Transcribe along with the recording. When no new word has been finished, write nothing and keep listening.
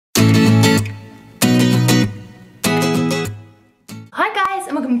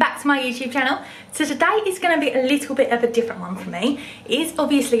back to my YouTube channel. So today is going to be a little bit of a different one for me. It is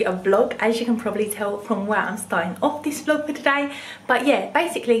obviously a vlog, as you can probably tell from where I'm starting off this vlog for today. But yeah,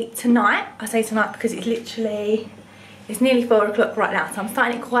 basically tonight, I say tonight because it's nearly 4 o'clock right now, so I'm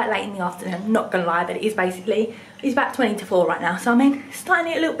starting it quite late in the afternoon, not gonna lie, but it is basically, it's about 20 to 4 right now, so I mean,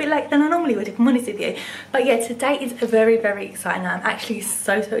 starting it a little bit later than I normally would if I'm honest with you. But yeah, today is very, very exciting. I'm actually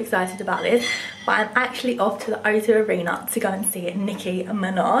so excited about this, but I'm actually off to the O2 Arena to go and see Nicki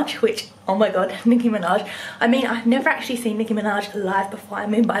Minaj, which, oh my god, Nicki Minaj. I mean, I've never actually seen Nicki Minaj live before, I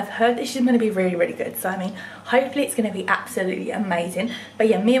mean, but I've heard that she's gonna be really, really good, so I mean, hopefully it's gonna be absolutely amazing. But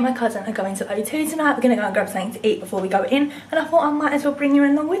yeah, me and my cousin are going to O2 tonight. We're gonna go and grab something to eat before we go in, and I thought I might as well bring you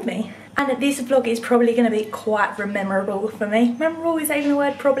along with me. And this vlog is probably going to be quite memorable for me. Memorable is even a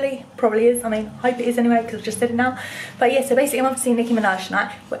word? Probably is. I mean, I hope it is anyway, because I've just said it now. But yeah, so basically I'm off to see Nicki Minaj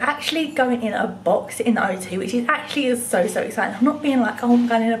tonight. We're actually going in a box in the O2, which is actually so exciting. I'm not being like, oh, I'm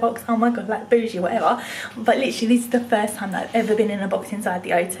going in a box, oh my god, like bougie or whatever. But literally, this is the first time that I've ever been in a box inside the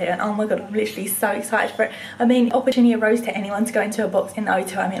O2, and oh my god, I'm literally so excited for it. I mean, opportunity arose to anyone to go into a box in the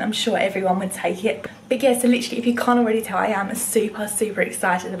O2. I mean, I'm sure everyone would take it. But yeah, so literally, if you can't already tell, I am super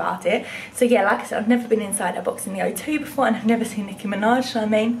excited about it. So yeah, like I said, I've never been inside a box in the O2 before, and I've never seen Nicki Minaj, so I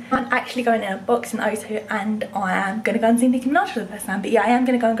mean, I'm actually going in a box in the O2, and I am going to go and see Nicki Minaj for the first time. But yeah, I am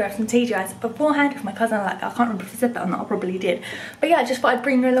going to go and grab some TGIs beforehand, because my cousin, like, I can't remember if I said that or not, I probably did. But yeah, I just thought I'd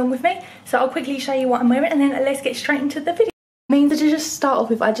bring you along with me, so I'll quickly show you what I'm wearing, and then let's get straight into the video. I mean, to just start off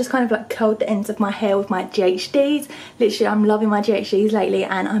with, I just kind of like curled the ends of my hair with my GHDs. Literally, I'm loving my GHDs lately,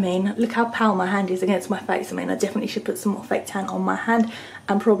 and I mean, look how pale my hand is against my face. I mean, I definitely should put some more fake tan on my hand,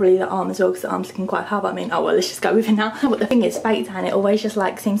 and probably the arm as well, because the arm's looking quite pale. But I mean, oh well, let's just go with it now. But the thing is, fake tan, it always just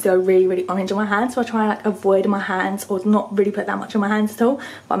like seems to go really orange on my hands, so I try and like avoid my hands, or not really put that much on my hands at all.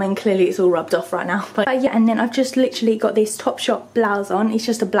 But I mean, clearly it's all rubbed off right now. But yeah, and then I've just literally got this Topshop blouse on. It's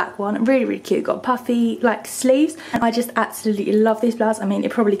just a black one, really cute. Got puffy like sleeves, and I just absolutely love this blouse. I mean,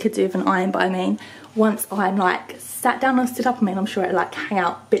 it probably could do with an iron, but I mean, once I'm like sat down and stood up, I mean, I'm sure it'll like hang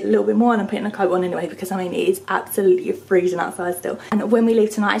out a little bit more, and I'm putting a coat on anyway, because I mean, it is absolutely freezing outside still. And when we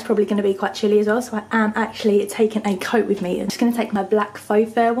leave tonight, it's probably going to be quite chilly as well, so I am actually taking a coat with me. I'm just going to take my black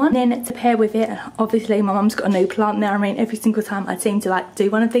faux fur one. Then to pair with it, obviously my mum's got a new plant there. I mean, every single time I seem to like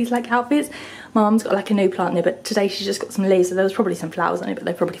do one of these like outfits, my mum's got like a new plant there, but today she's just got some leaves, so there was probably some flowers on it, but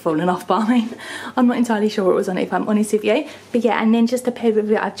they've probably fallen off. But I mean, I'm not entirely sure what was on it, if I'm honest with you. But yeah, and then just to pair with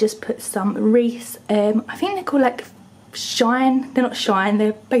it, I've just put some Reese, I think they're called like Shine. They're not Shine,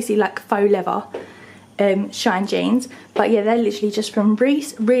 they're basically like faux leather Shine jeans. But yeah, they're literally just from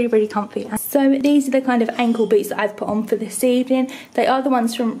Reese, really comfy. So these are the kind of ankle boots that I've put on for this evening. They are the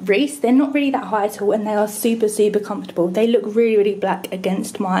ones from Reese. They're not really that high at all, and they are super comfortable. They look really black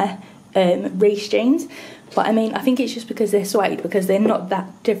against my Reese jeans, but I mean, I think it's just because they're suede, because they're not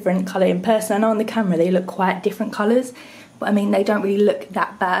that different colour in person. I know on the camera they look quite different colours, but I mean, they don't really look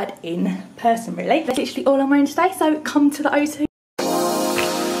that bad in person really. That's literally all I'm wearing today, so come to the O2.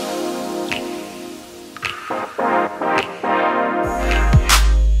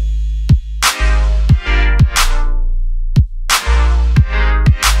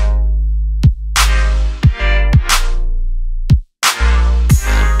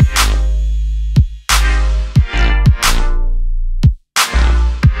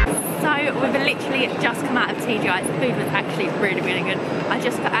 Just come out of TGI. The food was actually really good. I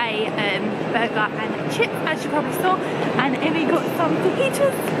just got a burger and chips, as you probably saw, and Emmy got some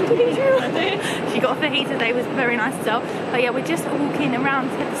fajitas. She got a fajita. They was very nice as well. But yeah, we're just walking around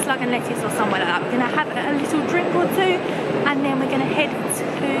to the Slug and Lettuce or somewhere like that. We're gonna have a little drink or two, and then we're gonna head to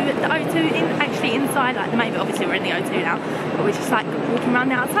the O2, actually inside like the main bit. Obviously we're in the O2 now, but we're just like walking around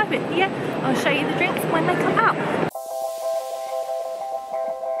the outside bit. Yeah, I'll show you the drinks when they come out.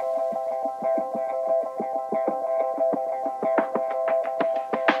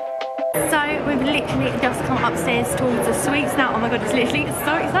 So we've literally just come upstairs towards the suites now. Oh my god, it's literally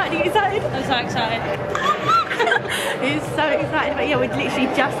so exciting. Are you excited? I'm so excited. It's so exciting. But yeah, we're literally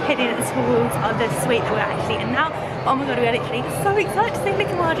just heading towards the suite that we're actually in now. Oh my god, we are literally so excited to see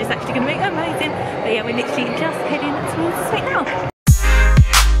Nicki Minaj. It's actually going to be amazing. But yeah, we're literally just heading towards the suite now.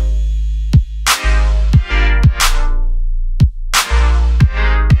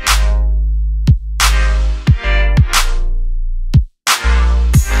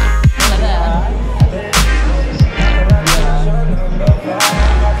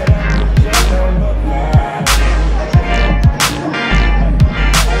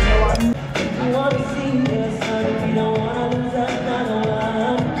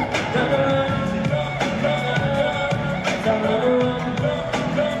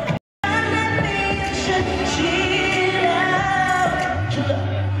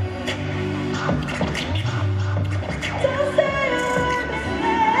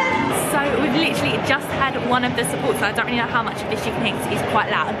 so I don't really know how much of this you can hear because it's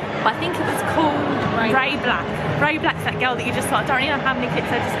quite loud. But I think it was called Ray Black. Ray Black's that girl that you just saw. I don't really know how many clips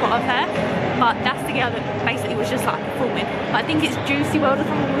I just got of her, but that's the girl that basically was just like performing. But I think it's Juicy World, I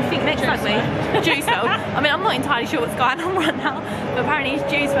can't remember what we think next, don't we? Juice World. I mean, I'm not entirely sure what's going on right now, but apparently it's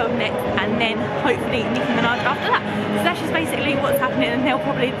Juice World next, and then hopefully Nicki Minaj after that. So that's just basically what's happening, and they'll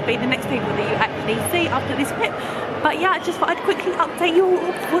probably be the next people that you actually see after this clip. But yeah, I just thought I'd quickly update you all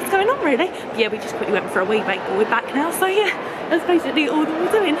what's going on, really. Yeah, we just quickly went for a wee break, but we're back now. So yeah, that's basically all that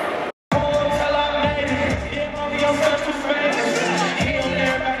we're doing.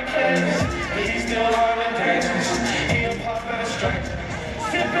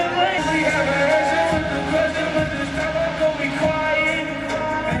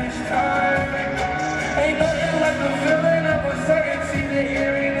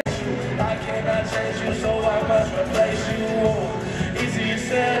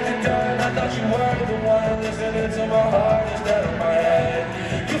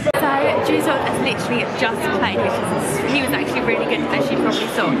 Juice WRLD has literally just played, he was actually really good, as you probably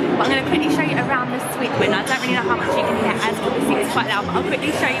saw. But I'm going to quickly show you around the suite window. I don't really know how much you can hear, as obviously it's quite loud, but I'll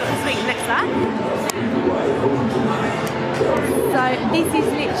quickly show you what the suite looks like. So this is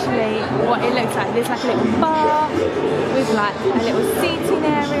literally what it looks like. There's like a little bar with like a little seating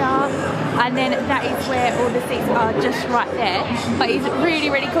area, and then that is where all the seats are, just right there. But it's really,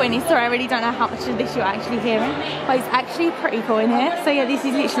 really cool in here. Sorry, I really don't know how much of this you're actually hearing, but it's actually pretty cool in here. So yeah, this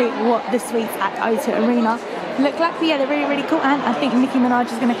is literally what the suites at O2 Arena look like. But yeah, they're really, really cool, and I think Nicki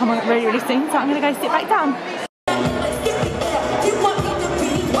Minaj is going to come on really, really soon, so I'm going to go sit back down.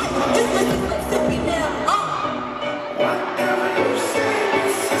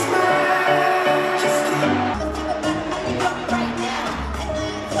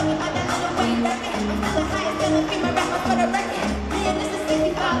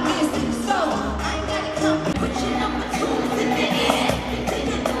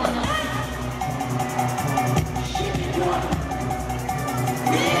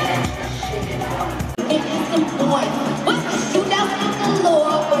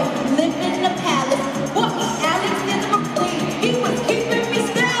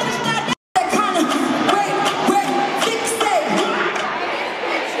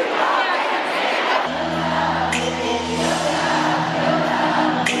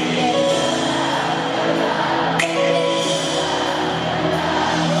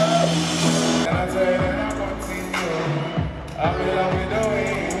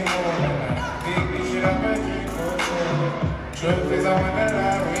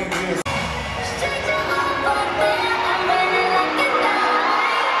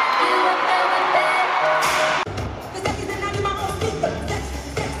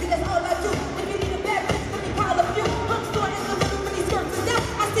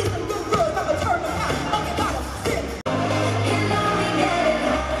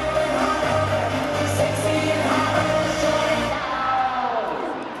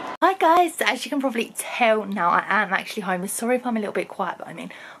 Guys, so as you can probably tell now, I am actually home. Sorry if I'm a little bit quiet, but I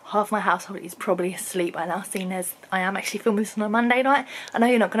mean, half my household is probably asleep by now, seeing as I am actually filming this on a Monday night. I know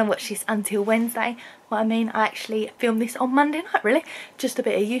you're not going to watch this until Wednesday, but I mean, I actually filmed this on Monday night, really. Just a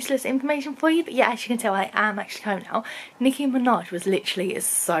bit of useless information for you, but yeah, as you can tell, I am actually home now. Nicki Minaj was literally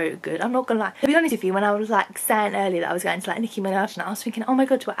so good. I'm not gonna lie. To be honest with you, when I was like saying earlier that I was going to like Nicki Minaj, and I was thinking, oh my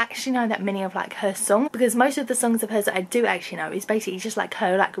god, do I actually know that many of like her songs? Because most of the songs of hers that I do actually know is basically just like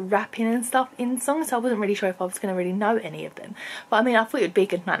her like rapping and stuff in songs, so I wasn't really sure if I was going to really know any of them. But I mean, I thought it would be a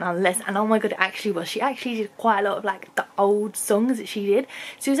good night nonetheless, and oh my god, it actually was. She actually did quite a lot of like the old songs that she did,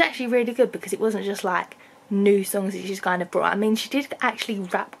 so it was actually really good because it wasn't just like new songs that she's kind of brought. I mean, she did actually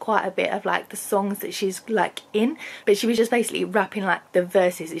rap quite a bit of like the songs that she's like in, but she was just basically rapping like the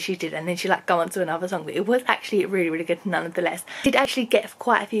verses that she did, and then she like go on to another song. But it was actually really, really good nonetheless. Did actually get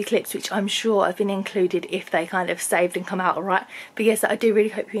quite a few clips which I'm sure have been included if they kind of saved and come out alright. But yes, I do really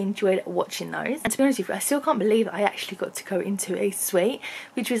hope you enjoyed watching those. And to be honest with you, I still can't believe I actually got to go into a suite,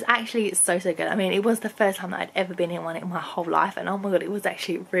 which was actually so good. I mean, it was the first time that I'd ever been in one in my whole life, and oh my god, it was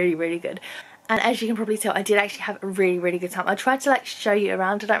actually really, really good. And as you can probably tell, I did actually have a really, really good time. I tried to like show you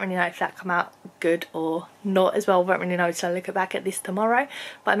around. I don't really know if that come out good or not as well. I won't really know until I look back at this tomorrow.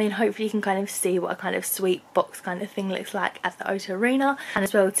 But I mean, hopefully you can kind of see what a kind of sweet box kind of thing looks like at the O2 Arena. And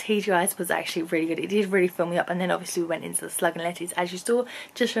as well, TGI's was actually really good. It did really fill me up. And then obviously we went into the Slug and Letties, as you saw,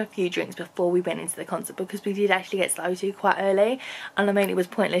 just for a few drinks before we went into the concert, because we did actually get to the O2 quite early. And I mean, it was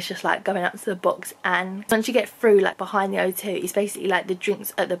pointless just like going up to the box. And once you get through like behind the O2, it's basically like the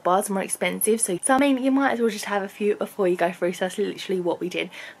drinks at the bars are more expensive. So I mean, you might as well just have a few before you go through. So that's literally what we did.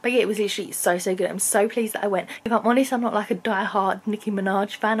 But yeah, it was literally so good. I'm so pleased days that I went. If I'm honest, I'm not like a die-hard Nicki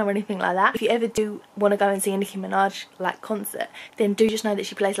Minaj fan or anything like that. If you ever do want to go and see a Nicki Minaj like concert, then do just know that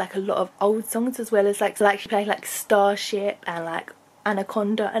she plays like a lot of old songs, as well as like, so like she plays like Starship and like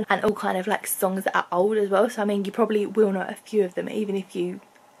Anaconda and all kind of like songs that are old as well. So I mean, you probably will know a few of them, even if you're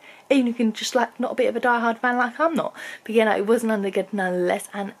just like not a bit of a die-hard fan like I'm not. But you know, it wasn't under good nonetheless.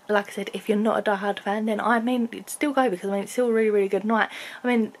 And like I said, if you're not a die-hard fan, then I mean, still go, because I mean, it's still a really, really good night. I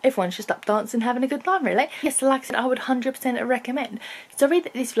mean, everyone's just up dancing, having a good time, really. Yes, so like I said, I would 100% recommend. Sorry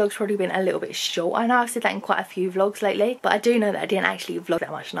that this vlog's probably been a little bit short. I know I've said that in quite a few vlogs lately, but I do know that I didn't actually vlog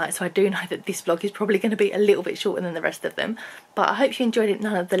that much tonight, so I do know that this vlog is probably going to be a little bit shorter than the rest of them. But I hope you enjoyed it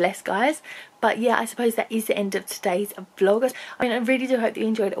nonetheless, guys. But yeah, I suppose that is the end of today's vlog. I mean, I really do hope that you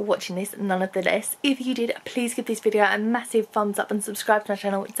enjoyed watching this nonetheless. If you did, please give this video a massive thumbs up and subscribe to my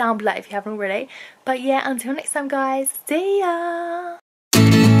channel down below if you haven't already. But yeah, until next time, guys, see ya!